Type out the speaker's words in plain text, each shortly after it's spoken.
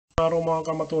Araw mga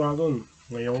kamaturagon,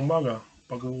 ngayong umaga,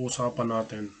 pag-uusapan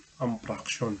natin ang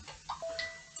fraction.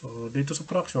 So, dito sa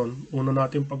fraction, una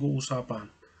natin pag-uusapan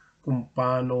kung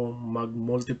paano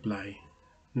mag-multiply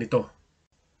nito.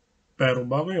 Pero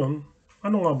bago yun,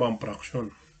 ano nga ba ang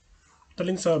fraction?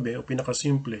 Taling sabi o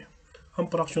pinakasimple, ang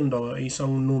fraction daw ay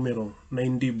isang numero na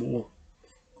hindi buo.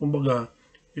 Kumbaga,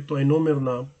 ito ay numero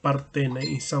na parte ng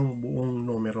isang buong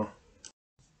numero.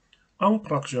 Ang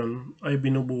fraction ay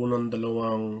binubuo ng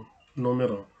dalawang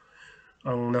numero.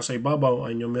 Ang nasa ibabaw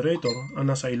ay numerator, ang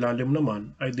nasa ilalim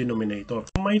naman ay denominator.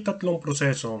 May tatlong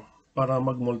proseso para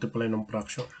mag-multiply ng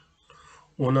fraction.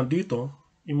 Una dito,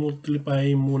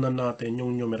 i-multiply muna natin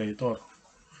yung numerator.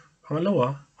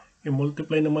 Pangalawa,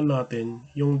 i-multiply naman natin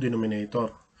yung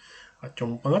denominator. At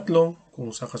yung pangatlo,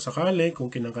 kung sakasakali, kung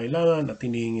kinakailangan at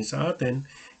hinihingi sa atin,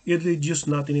 i-reduce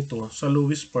natin ito sa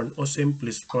lowest form o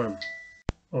simplest form.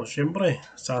 O, syempre,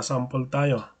 sasample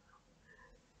tayo.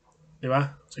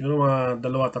 Diba? Siguro mga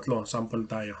dalawa-tatlo, sample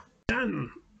tayo.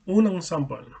 Yan, unang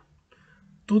sample.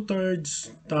 2/3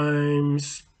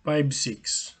 times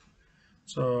 5/6.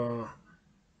 So,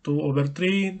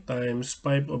 2/3 times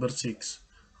 5/6.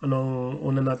 Anong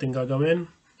una natin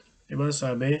gagawin? Diba,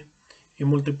 sabi,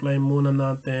 i-multiply muna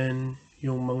natin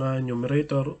yung mga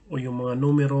numerator o yung mga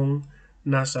numerong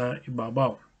nasa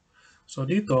ibabaw. So,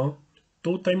 dito,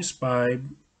 2 times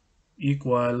 5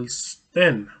 equals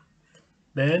 10.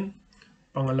 Then,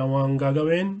 pangalawang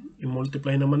gagawin,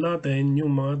 i-multiply naman natin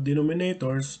yung mga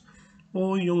denominators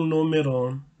o yung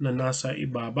numero na nasa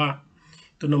ibaba.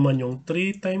 Ito naman yung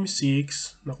 3 times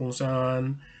 6 na kung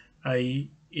saan ay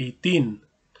 18.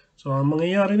 So, ang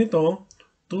mangyayari nito,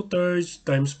 2/3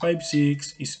 times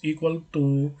 5/6 is equal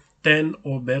to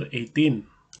 10/18.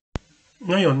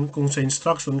 Ngayon, kung sa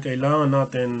instruction kailangan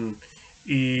natin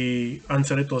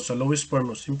i-answer ito sa lowest form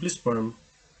o simplest form,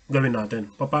 gawin natin.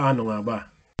 Papaano nga ba?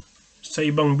 Sa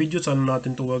ibang video sana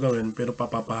natin ito gagawin pero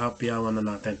papapahapyawan na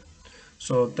natin.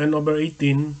 So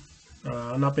 10/18,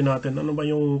 hanapin natin ano ba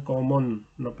yung common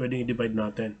na pwedeng i-divide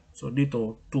natin. So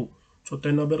dito 2. So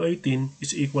 10/18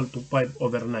 is equal to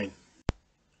 5/9.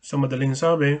 Sa madaling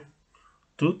sabi,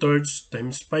 2/3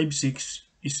 times 5/6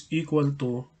 is equal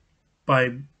to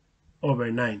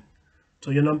 5/9. So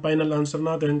yun ang final answer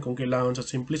natin kung kailangan sa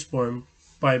simplest form,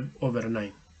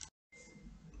 5/9.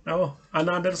 Ako,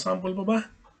 another sample pa ba?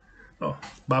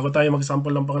 Bago tayo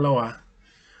mag-sample ng pangalawa,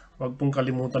 huwag pong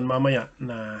kalimutan mamaya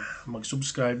na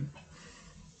mag-subscribe.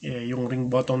 Yung ring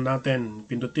button natin,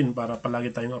 pindutin para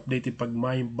palagi tayong updated pag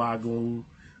may bagong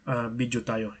video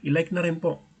tayo. I-like na rin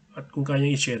po at kung kaya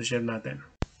i-share natin.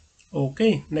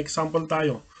 Okay, next sample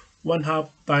tayo. 1/2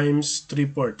 times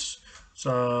 3/4.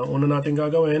 Sa una natin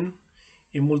gagawin,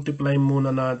 i-multiply muna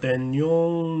natin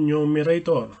yung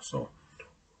numerator. So,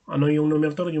 ano yung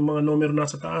numerator? Yung mga numero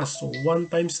nasa taas. So, 1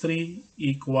 times 3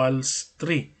 equals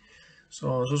 3.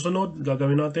 So, susunod,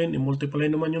 gagawin natin,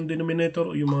 i-multiply naman yung denominator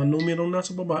o yung mga numero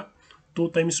nasa baba. 2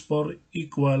 times 4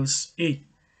 equals 8.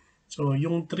 So,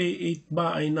 yung 3, 8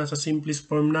 ba ay nasa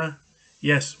simplest form na?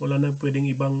 Yes, wala na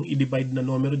pwedeng ibang i-divide na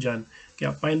numero dyan.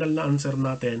 Kaya final na answer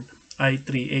natin ay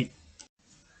 3, 8.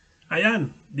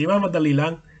 Ayan, di ba madali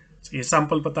lang? Sige,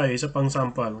 sample pa tayo, isa pang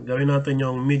sample. Gawin natin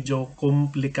yung medyo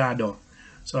komplikado.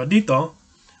 So, dito,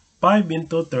 5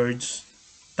 into thirds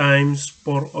times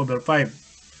 4/5.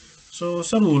 So,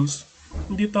 sa rules,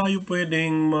 hindi tayo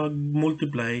pwedeng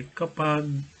mag-multiply kapag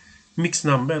mixed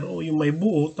number o yung may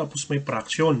buo tapos may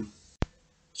fraction.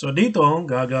 So, dito,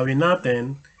 gagawin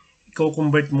natin,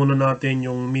 i-convert muna natin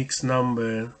yung mixed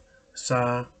number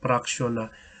sa fraction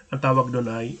na ang tawag doon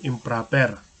ay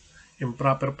improper.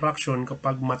 Improper fraction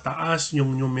kapag mataas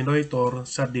yung numerator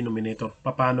sa denominator.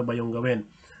 Paano ba yung gawin?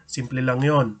 Simple lang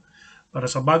yon. Para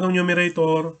sa bagong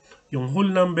numerator, yung whole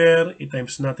number,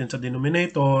 i-times natin sa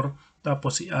denominator,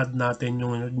 tapos i-add natin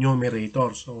yung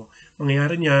numerator. So,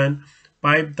 mangyayari niyan,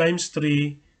 5 times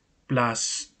 3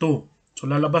 plus 2. So,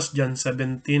 lalabas dyan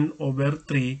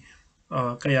 17/3.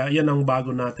 Kaya, yan ang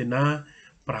bago natin na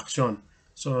fraction.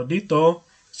 So, dito,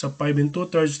 sa 5 into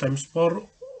 2/3 times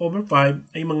 4/5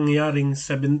 ay mangyayaring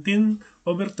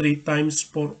 17/3 times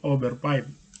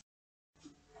 4/5.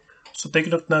 So,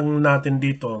 take note lang natin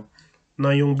dito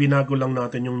na yung binago lang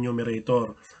natin yung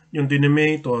numerator. Yung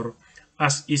denominator,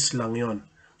 as is lang yon.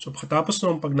 So, pagkatapos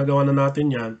nung pag nagawa na natin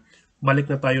yan, balik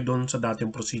na tayo doon sa dating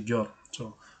procedure.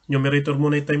 So, numerator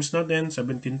muna i-times natin,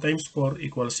 17 times 4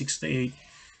 equals 68.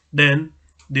 Then,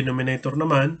 denominator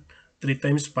naman, 3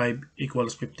 times 5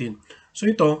 equals 15. So,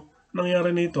 ito,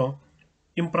 nangyari nito,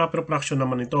 improper fraction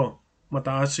naman ito.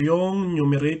 Mataas yung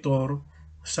numerator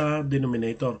sa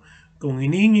denominator. Kung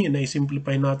hinihingi na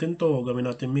i-simplify natin to, gawin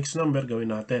natin mixed number, gawin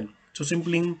natin. So,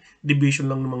 simpleng division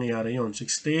lang na mangyayari yon.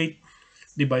 68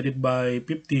 divided by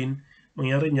 15,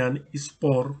 mangyayari niyan is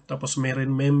 4, tapos may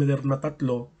remainder na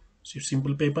tatlo. So,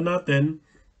 simplify pa natin,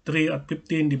 3 at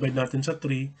 15, divide natin sa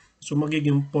 3. So,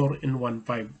 magiging 4 and 1,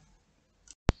 5.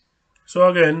 So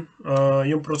again,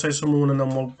 yung proseso muna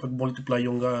ng pag-multiply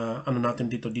yung ano natin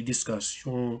dito di-discuss.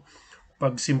 Yung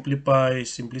pag-simplify,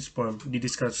 simplest form,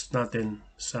 di-discuss natin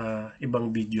sa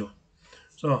ibang video.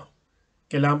 So,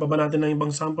 kailangan pa ba natin ng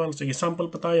ibang sample? Sige, sample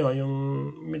pa tayo.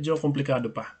 Yung medyo komplikado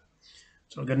pa.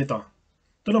 So, ganito.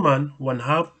 Ito naman,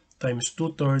 1/2 times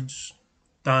 2/3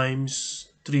 times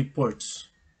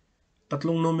 3/4.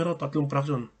 Tatlong numero, tatlong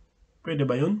fraction. Pwede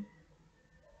ba yun?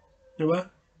 Diba?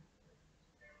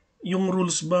 Yung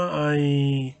rules ba ay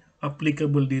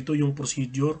applicable dito, yung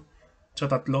procedure sa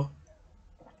tatlo?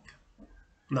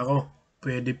 Nako,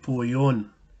 pwede po yun.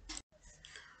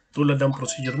 Tulad ng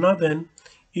procedure natin,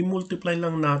 i-multiply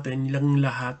lang natin yung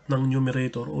lahat ng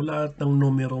numerator o lahat ng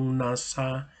numerong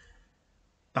nasa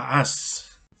taas.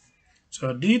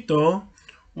 So dito,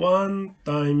 1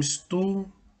 times 2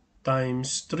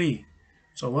 times 3.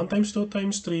 So 1 times 2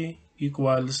 times 3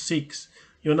 equals 6.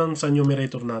 Yun ang sa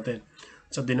numerator natin.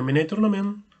 Sa denominator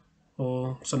naman,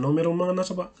 o sa numerong mga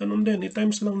nasa baba, ganun din,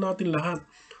 i-times lang natin lahat.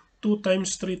 2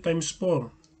 times 3 times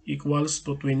 4 equals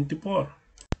to 24.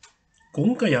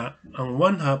 Kung kaya, ang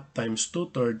 1/2 times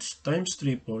 2/3 times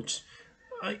 3/4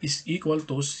 is equal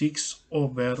to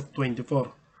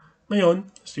 6/24.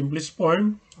 Ngayon, simplest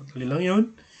form, dali lang yun.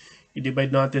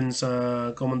 I-divide natin sa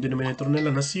common denominator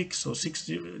nila na 6. So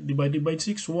 6 divided by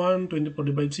 6, 1. 24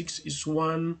 divided by 6 is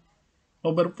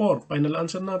 1/4. Final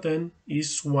answer natin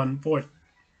is 1/4.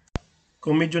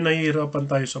 Kung medyo nahihirapan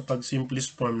tayo sa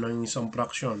pag-simplest form ng isang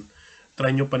fraction, try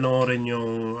nyo panoorin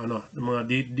yung mga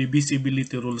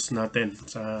divisibility rules natin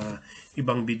sa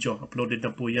ibang video. Uploaded na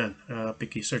po yan.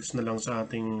 Paki-search na lang sa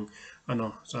ating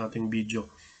video.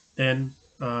 Then,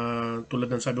 tulad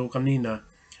ng sabi ko kanina,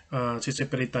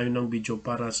 siseparate tayo ng video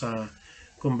para sa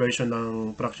conversion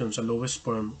ng fraction sa lowest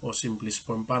form o simplest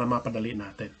form para mapadali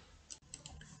natin.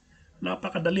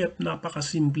 Napakadali at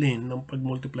napakasimple ng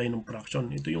pag-multiply ng fraction.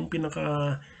 Ito yung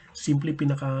pinaka-simple,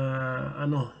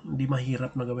 hindi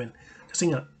mahirap na gawin.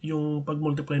 Kasi nga, yung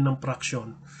pag-multiply ng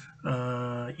fraction,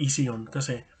 easy yon.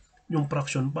 Kasi yung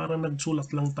fraction, parang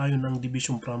nagsulat lang tayo ng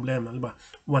division problem. Diba?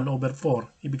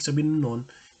 1/4. Ibig sabihin nun,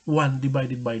 1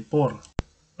 divided by 4.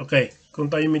 Okay, kung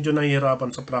tayo medyo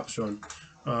nahihirapan sa fraction,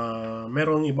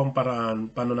 merong ibang paraan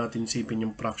paano natin isipin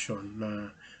yung fraction na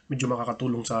medyo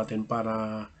makakatulong sa atin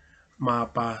para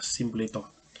mapasimple ito.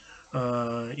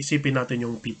 Isipin natin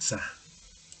yung pizza.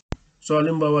 So,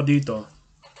 halimbawa dito,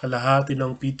 kalahati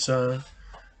ng pizza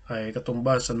ay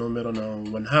katumbas sa numero ng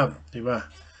 1/2, di ba?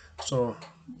 So,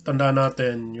 tandaan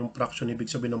natin yung fraction, ibig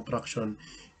sabihin ng fraction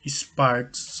is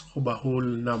parts of a whole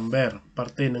number,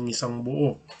 parte ng isang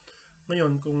buo.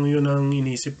 Ngayon, kung yun ang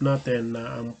inisip natin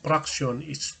na ang fraction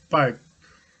is part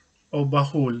of a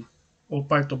whole o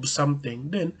part of something,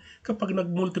 then kapag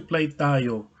nag-multiply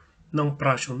tayo ng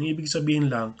fraction, ibig sabihin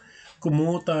lang,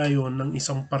 kumuha tayo ng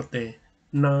isang parte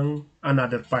ng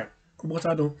another part.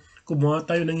 Kumuha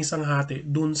tayo ng isang hati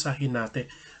dun sa hinati.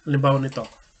 Halimbawa nito,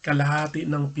 kalahati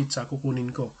ng pizza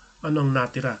kukunin ko. Anong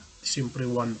natira? Siyempre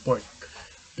 1/4.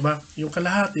 Diba? Yung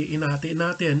kalahati, inahati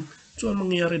natin. So, ang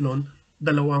mangyayari nun,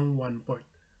 dalawang 1/4.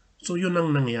 So, yun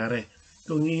ang nangyayari.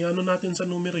 Kung i-ano natin sa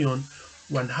numero yun,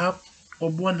 1/2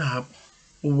 of 1/2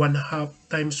 o 1/2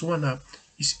 times 1/2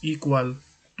 is equal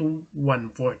to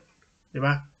 1/4.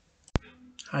 Diba?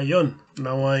 Ayun,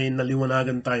 naway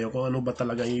naliwanagan tayo kung ano ba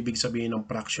talaga yung ibig sabihin ng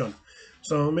fraction.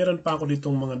 So, meron pa ako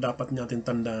ditong mga dapat natin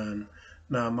tandaan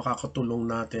na makakatulong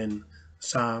natin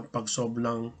sa pag-solve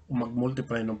ng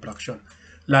mag-multiply ng fraction.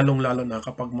 Lalong-lalo na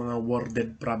kapag mga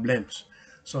worded problems.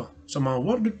 So, sa mga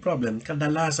worded problem,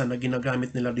 kadalasan na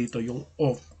ginagamit nila dito yung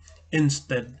of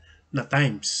instead na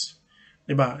times.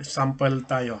 Diba? Sample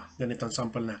tayo. Ganitong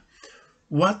sample na.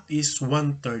 What is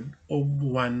 1/3 of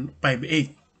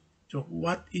 158? So,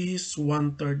 what is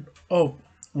 1/3 of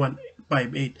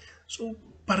 158? So,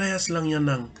 parehas lang yan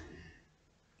ng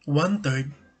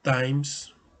 1/3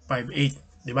 times 58.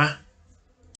 Diba?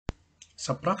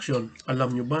 Sa fraction,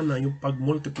 alam nyo ba na yung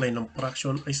pag-multiply ng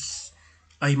fraction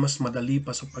ay mas madali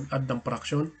pa sa pag-add ng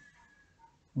fraction?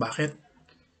 Bakit?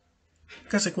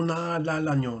 Kasi kung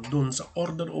naaalala nyo dun sa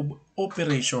order of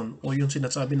operation o yung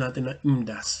sinasabi natin na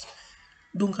IMDAS,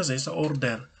 dun kasi sa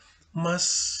order, mas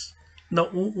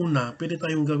nauuna, pwede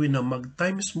tayong gawin na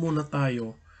mag-times muna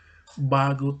tayo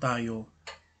bago tayo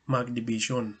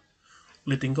mag-division.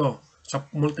 Ulitin ko, sa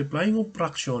multiplying of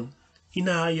fraction,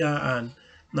 hinahayaan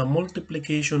na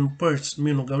multiplication first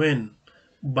muna gawin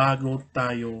bago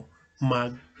tayo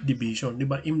mag-division. Di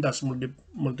ba? IMDAS,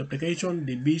 multiplication,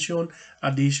 division,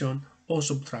 addition, o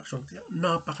subtraction. Kaya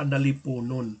napakadali po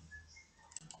nun.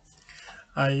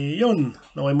 Ay yun,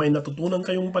 may natutunan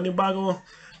kayong panibago.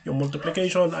 Yung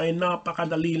multiplication ay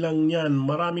napakadali lang yan.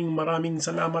 Maraming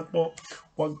salamat po.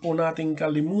 Huwag po nating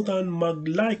kalimutan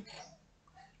mag-like.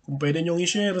 Kung pwede nyong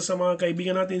i-share sa mga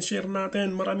kaibigan natin, share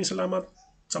natin. Maraming salamat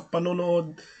sa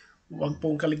panonood. Huwag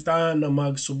pong kaligtaan na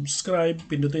mag-subscribe.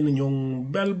 Pindutin yung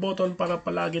bell button para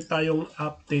palagi tayong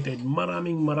updated.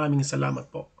 Maraming salamat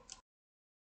po.